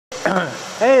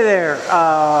Hey there,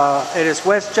 it is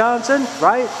Wes Johnson,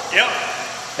 right? Yep.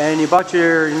 And you bought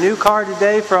your new car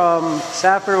today from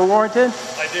Safford of Warrenton?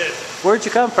 I did. Where'd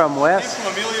you come from, Wes? I came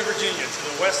from Amelia, Virginia, to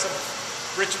the west of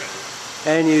Richmond.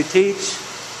 And you teach?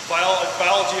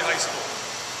 Biology high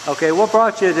school. Okay, what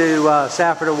brought you to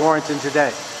Safford of Warrenton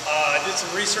today? I did some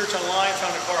research online,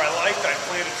 found a car I liked. I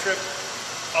planned a trip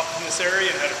up in this area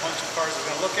and had a bunch of cars I was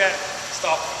going to look at.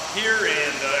 Stopped here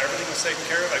and everything was taken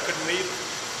care of. I couldn't leave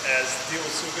as the deal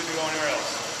was too good to go anywhere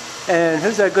else. And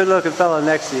who's that good-looking fellow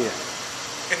next to you?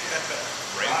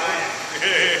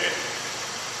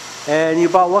 And you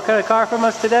bought what kind of car from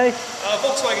us today?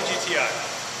 Volkswagen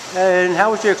GTI. And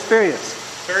how was your experience?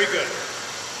 Very good.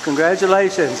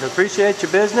 Congratulations. Appreciate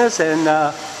your business and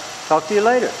talk to you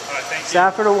later. All right, thank you.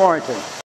 Safford of Warrenton.